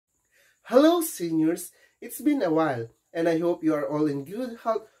Hello, seniors! It's been a while, and I hope you are all in good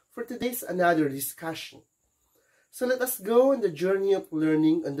health for today's another discussion. So let us go on the journey of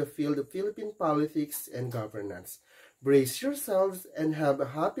learning on the field of Philippine politics and governance. Brace yourselves and have a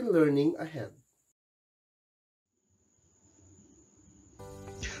happy learning ahead.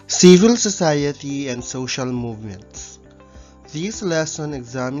 Civil society and social movements. This lesson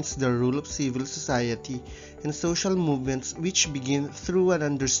examines the role of civil society and social movements which begin through an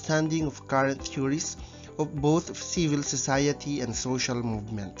understanding of current theories of both civil society and social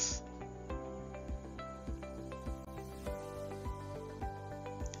movements.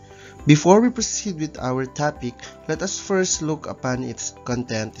 Before we proceed with our topic, let us first look upon its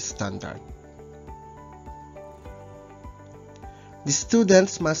content standard. The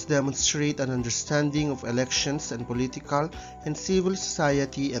students must demonstrate an understanding of elections and political and civil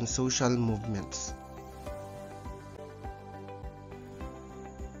society and social movements.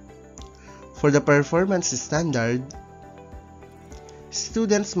 For the performance standard,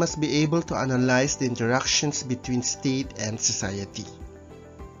 students must be able to analyze the interactions between state and society.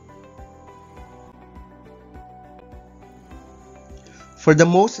 For the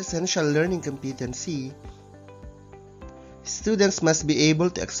most essential learning competency, students must be able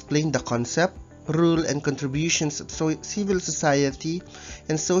to explain the concept, rule, and contributions of civil society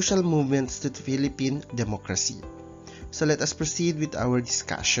and social movements to the Philippine democracy. So let us proceed with our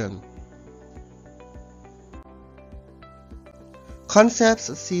discussion. Concepts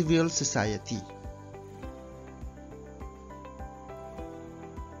of civil society.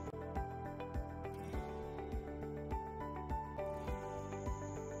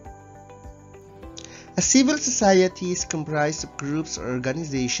 A civil society is comprised of groups or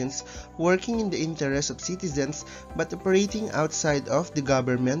organizations working in the interests of citizens but operating outside of the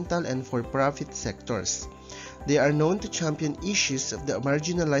governmental and for-profit sectors. They are known to champion issues of the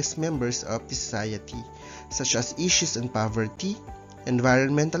marginalized members of the society, such as issues on poverty,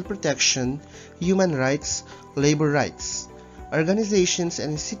 environmental protection, human rights, labor rights. Organizations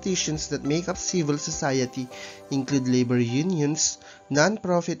and institutions that make up civil society include labor unions,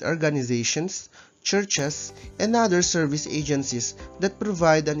 non-profit organizations, churches, and other service agencies that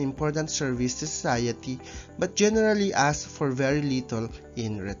provide an important service to society but generally ask for very little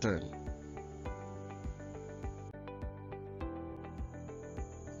in return.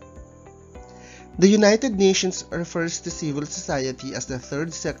 The United Nations refers to civil society as the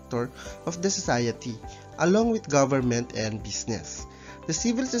third sector of the society, along with government and business. The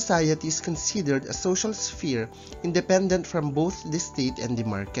civil society is considered a social sphere independent from both the state and the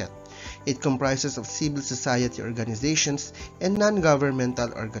market. It comprises of civil society organizations and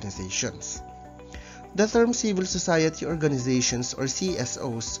non-governmental organizations. The term civil society organizations or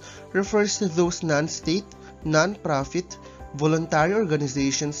CSOs refers to those non-state, non-profit, voluntary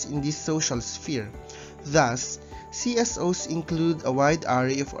organizations in this social sphere. Thus, CSOs include a wide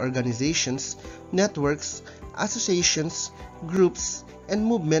array of organizations, networks, associations, groups, and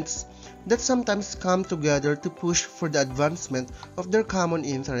movements that sometimes come together to push for the advancement of their common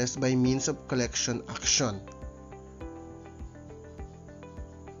interests by means of collection action.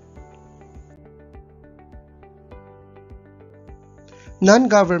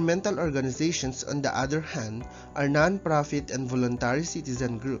 Non-governmental organizations, on the other hand, are non-profit and voluntary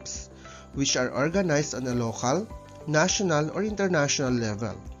citizen groups, which are organized on a local, national, or international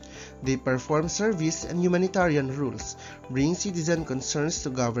level. They perform service and humanitarian roles, bring citizen concerns to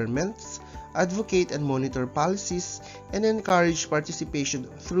governments, advocate and monitor policies, and encourage participation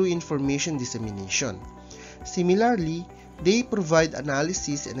through information dissemination. Similarly, they provide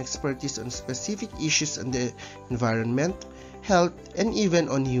analysis and expertise on specific issues on the environment, health, and even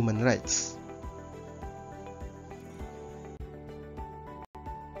on human rights.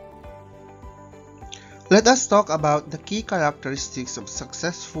 Let us talk about the key characteristics of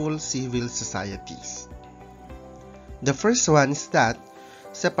successful civil societies. The first one is that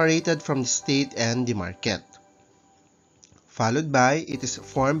separated from the state and the market. Followed by, it is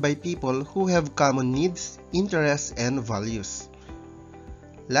formed by people who have common needs, interests, and values.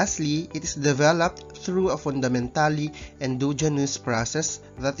 Lastly, it is developed through a fundamentally endogenous process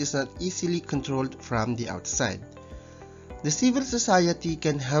that is not easily controlled from the outside. The civil society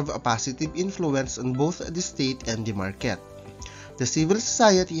can have a positive influence on both the state and the market. The civil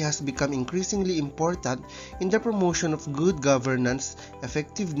society has become increasingly important in the promotion of good governance,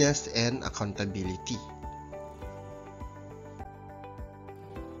 effectiveness, and accountability.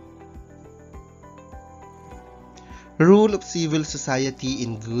 Role of civil society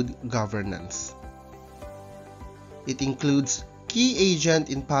in good governance. It includes key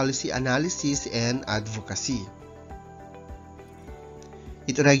agent in policy analysis and advocacy.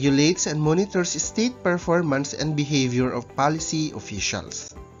 It regulates and monitors state performance and behavior of policy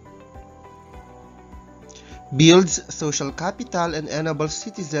officials, builds social capital and enables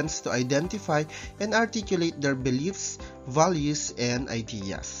citizens to identify and articulate their beliefs, values, and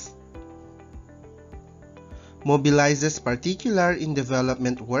ideas, mobilizes particular in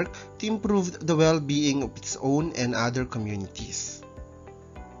development work to improve the well-being of its own and other communities.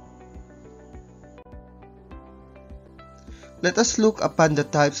 Let us look upon the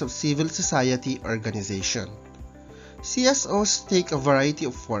types of civil society organization. CSOs take a variety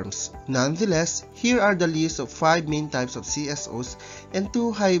of forms. Nonetheless, here are the list of 5 main types of CSOs and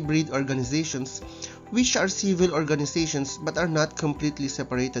 2 hybrid organizations, which are civil organizations but are not completely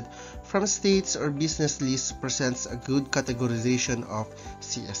separated from states or business lists, presents a good categorization of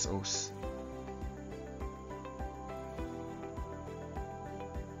CSOs.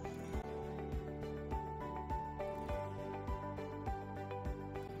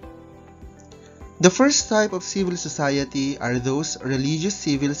 The first type of civil society are those religious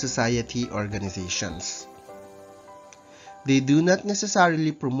civil society organizations. They do not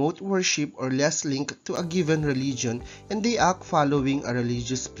necessarily promote worship or less linked to a given religion, and they act following a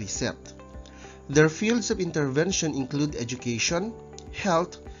religious precept. Their fields of intervention include education,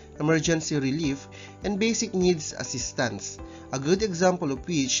 health, emergency relief, and basic needs assistance, a good example of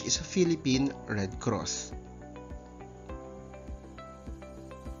which is Philippine Red Cross.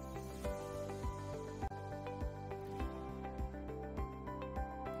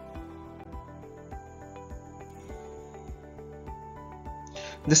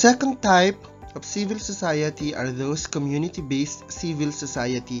 The second type of civil society are those community-based civil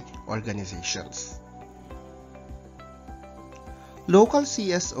society organizations. Local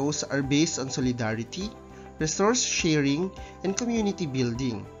CSOs are based on solidarity, resource sharing, and community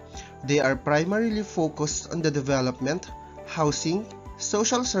building. They are primarily focused on the development, housing,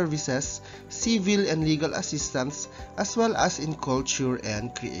 social services, civil and legal assistance, as well as in culture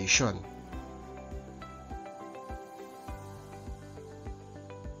and creation.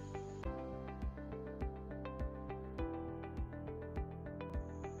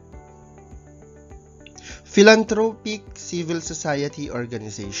 Philanthropic civil society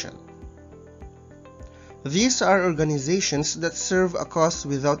organization. These are organizations that serve a cause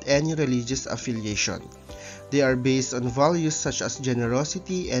without any religious affiliation. They are based on values such as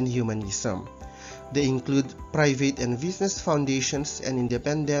generosity and humanism. They include private and business foundations and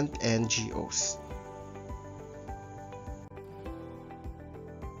independent NGOs.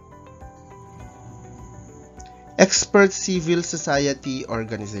 Expert civil society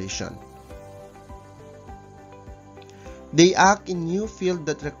organization. They act in new fields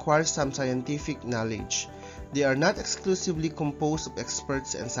that require some scientific knowledge. They are not exclusively composed of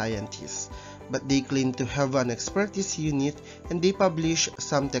experts and scientists, but they claim to have an expertise unit and they publish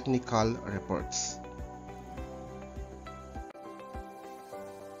some technical reports.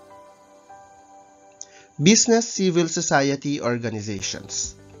 Business civil society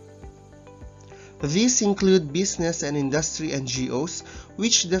organizations. These include business and industry NGOs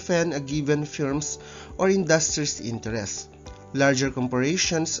which defend a given firm's or industry's interests. Larger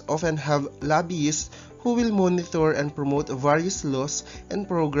corporations often have lobbyists who will monitor and promote various laws and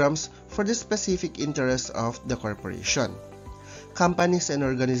programs for the specific interests of the corporation. Companies and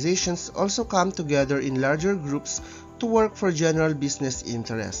organizations also come together in larger groups to work for general business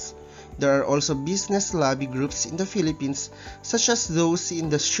interests. There are also business lobby groups in the Philippines, such as those in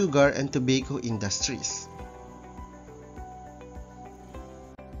the sugar and tobacco industries.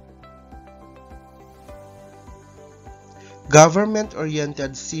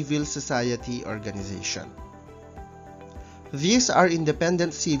 Government-oriented civil society organization. These are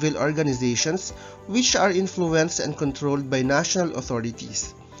independent civil organizations which are influenced and controlled by national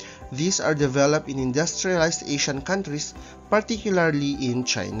authorities. These are developed in industrialized Asian countries, particularly in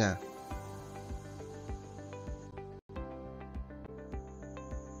China.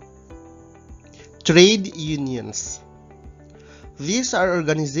 Trade unions. These are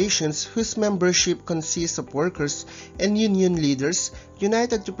organizations whose membership consists of workers and union leaders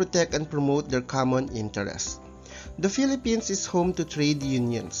united to protect and promote their common interests. The Philippines is home to trade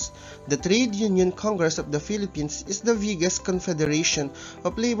unions. The Trade Union Congress of the Philippines is the biggest confederation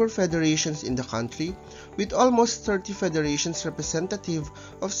of labor federations in the country, with almost 30 federations representative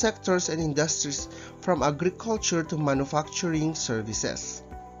of sectors and industries from agriculture to manufacturing services.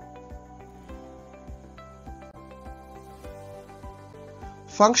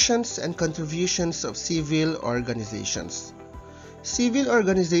 Functions and contributions of civil organizations. Civil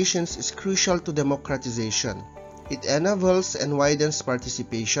organizations is crucial to democratization. It enables and widens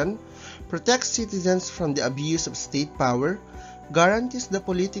participation, protects citizens from the abuse of state power, guarantees the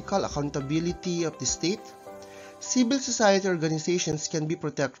political accountability of the state. Civil society organizations can be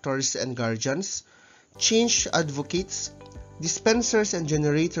protectors and guardians, change advocates, dispensers and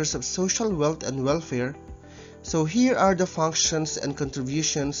generators of social wealth and welfare. So here are the functions and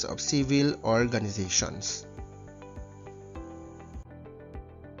contributions of civil organizations.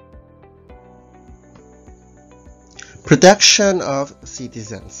 Protection of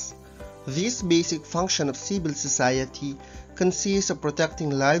citizens. This basic function of civil society consists of protecting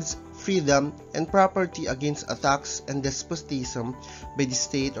lives, freedom, and property against attacks and despotism by the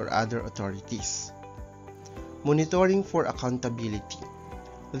state or other authorities. Monitoring for accountability.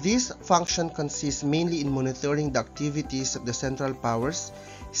 This function consists mainly in monitoring the activities of the central powers,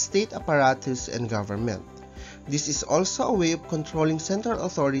 state apparatus, and government. This is also a way of controlling central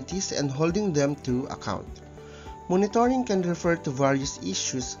authorities and holding them to account. Monitoring can refer to various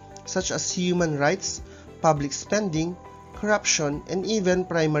issues such as human rights, public spending, corruption, and even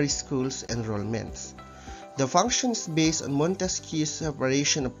primary schools enrollments. The function is based on Montesquieu's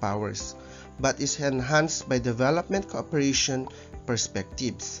separation of powers, but is enhanced by development cooperation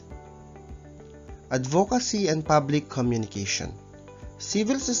perspectives. Advocacy and public communication.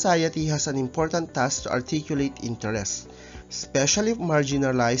 Civil society has an important task to articulate interests, especially of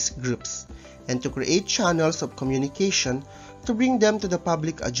marginalized groups, and to create channels of communication to bring them to the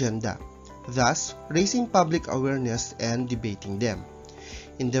public agenda, thus raising public awareness and debating them.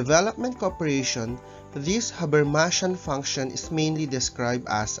 In development cooperation, this Habermasian function is mainly described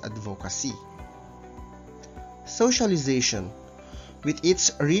as advocacy. Socialization. With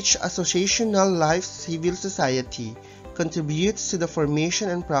its rich associational life, civil society contributes to the formation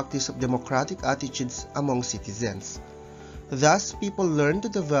and practice of democratic attitudes among citizens. Thus, people learn to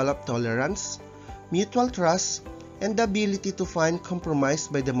develop tolerance, mutual trust, and the ability to find compromise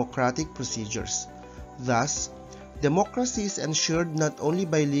by democratic procedures. Thus, democracy is ensured not only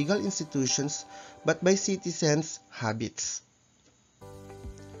by legal institutions but by citizens' habits.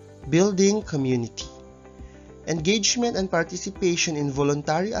 Building community. Engagement and participation in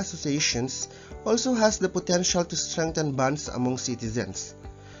voluntary associations also has the potential to strengthen bonds among citizens.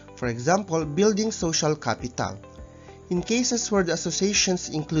 For example, building social capital. In cases where the associations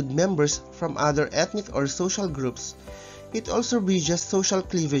include members from other ethnic or social groups, it also bridges social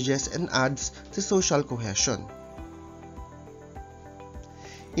cleavages and adds to social cohesion.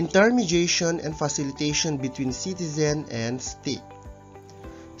 Intermediation and facilitation between citizen and state.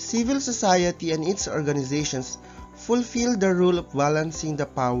 Civil society and its organizations fulfill the role of balancing the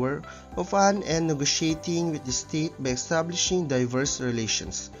power of one and negotiating with the state by establishing diverse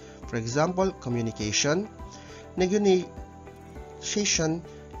relations. For example, communication, negotiation,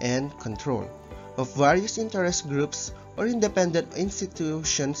 and control of various interest groups or independent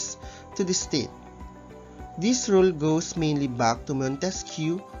institutions to the state. This rule goes mainly back to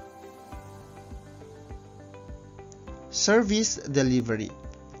Montesquieu. Service delivery.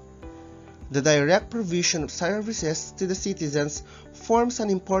 The direct provision of services to the citizens forms an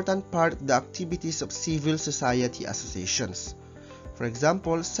important part of the activities of civil society associations. For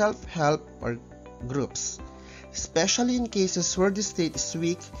example, self-help or groups. Especially in cases where the state is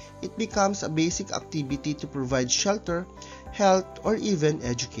weak, it becomes a basic activity to provide shelter, health, or even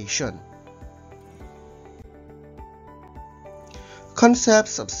education.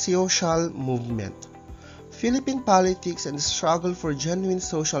 Concepts of social movement. Philippine politics and the struggle for genuine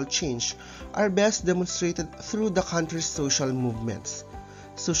social change are best demonstrated through the country's social movements.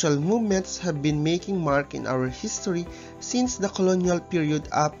 Social movements have been making mark in our history since the colonial period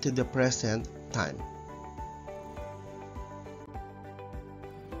up to the present time.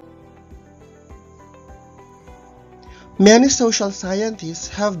 Many social scientists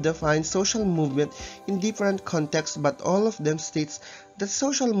have defined social movement in different contexts, but all of them states that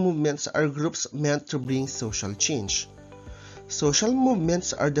social movements are groups meant to bring social change. Social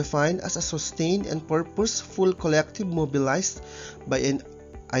movements are defined as a sustained and purposeful collective mobilized by an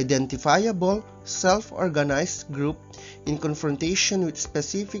identifiable, self-organized group in confrontation with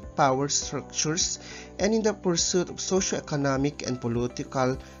specific power structures and in the pursuit of socio-economic and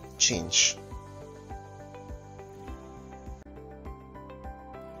political change.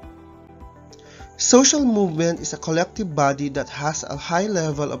 Social movement is a collective body that has a high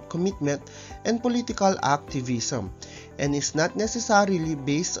level of commitment and political activism and is not necessarily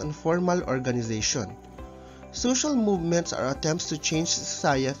based on formal organization. Social movements are attempts to change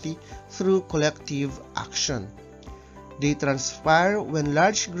society through collective action. They transpire when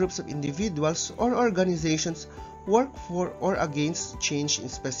large groups of individuals or organizations work for or against change in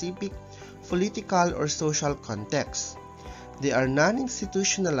specific political or social contexts. They are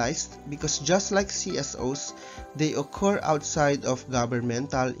non-institutionalized because just like CSOs, they occur outside of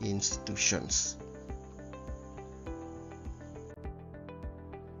governmental institutions.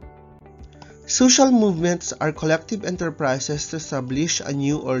 Social movements are collective enterprises to establish a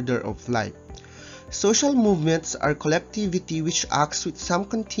new order of life. Social movements are collectivity which acts with some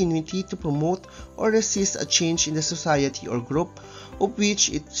continuity to promote or resist a change in the society or group of which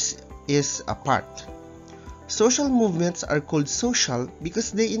it is a part. Social movements are called social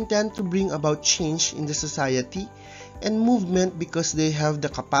because they intend to bring about change in the society, and movement because they have the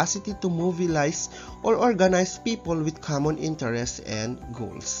capacity to mobilize or organize people with common interests and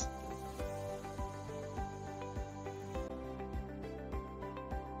goals.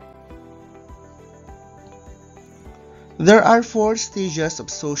 There are 4 stages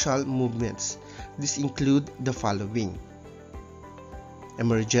of social movements. These include the following: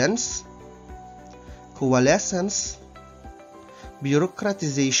 emergence, coalescence,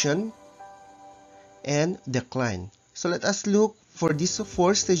 bureaucratization, and decline. So let us look for these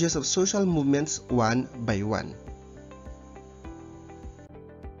 4 stages of social movements one by one.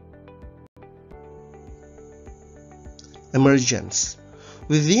 Emergence.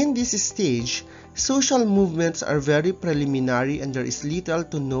 Within this stage, social movements are very preliminary and there is little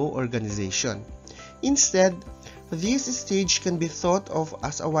to no organization. Instead, this stage can be thought of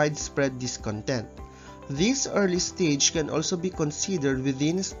as a widespread discontent. This early stage can also be considered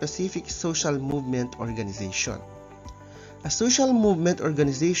within a specific social movement organization. A social movement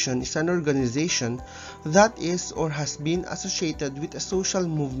organization is an organization that is or has been associated with a social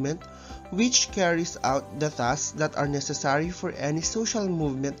movement which carries out the tasks that are necessary for any social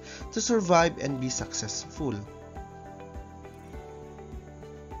movement to survive and be successful.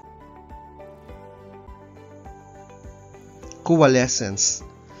 Coalescence.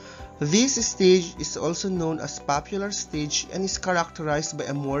 This stage is also known as popular stage and is characterized by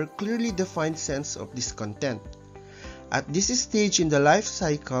a more clearly defined sense of discontent. At this stage in the life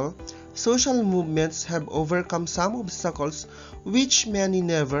cycle, social movements have overcome some obstacles which many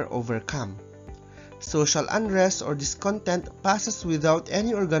never overcome. Social unrest or discontent passes without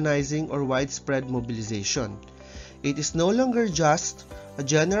any organizing or widespread mobilization. It is no longer just a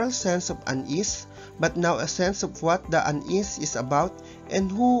general sense of unease, but now a sense of what the unease is about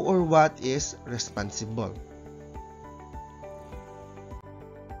and who or what is responsible.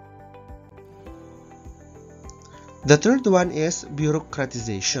 The third one is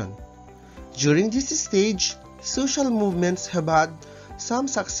bureaucratization. During this stage, social movements have had some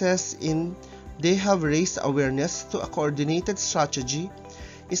success in they have raised awareness to a coordinated strategy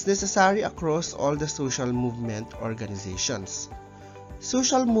is necessary across all the social movement organizations.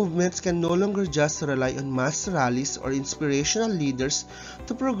 Social movements can no longer just rely on mass rallies or inspirational leaders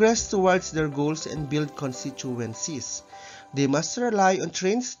to progress towards their goals and build constituencies. They must rely on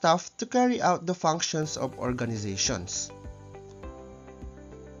trained staff to carry out the functions of organizations.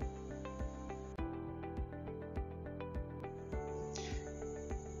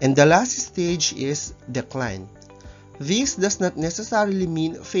 And the last stage is decline. This does not necessarily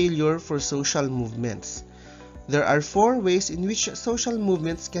mean failure for social movements. There are 4 ways in which social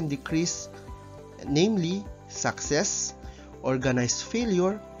movements can decrease, namely success, organized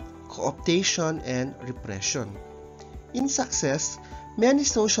failure, co-optation, and repression. In success, many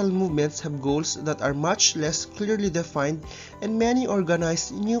social movements have goals that are much less clearly defined and many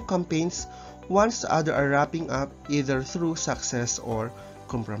organize new campaigns once others are wrapping up either through success or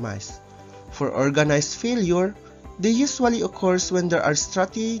compromise. For organized failure, they usually occurs when there are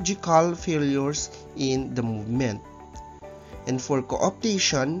strategical failures in the movement. And for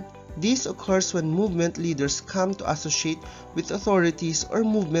co-optation, this occurs when movement leaders come to associate with authorities or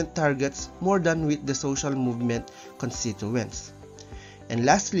movement targets more than with the social movement constituents. And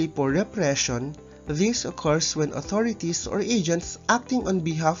lastly, for repression, this occurs when authorities or agents acting on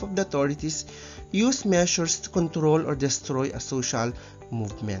behalf of the authorities use measures to control or destroy a social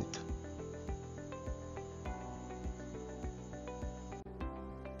movement.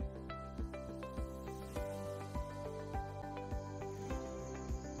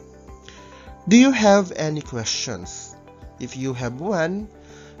 Do you have any questions? If you have one,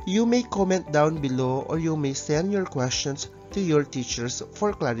 you may comment down below or you may send your questions to your teachers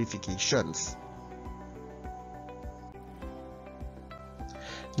for clarifications.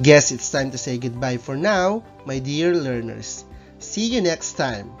 Guess it's time to say goodbye for now, my dear learners. See you next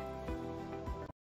time.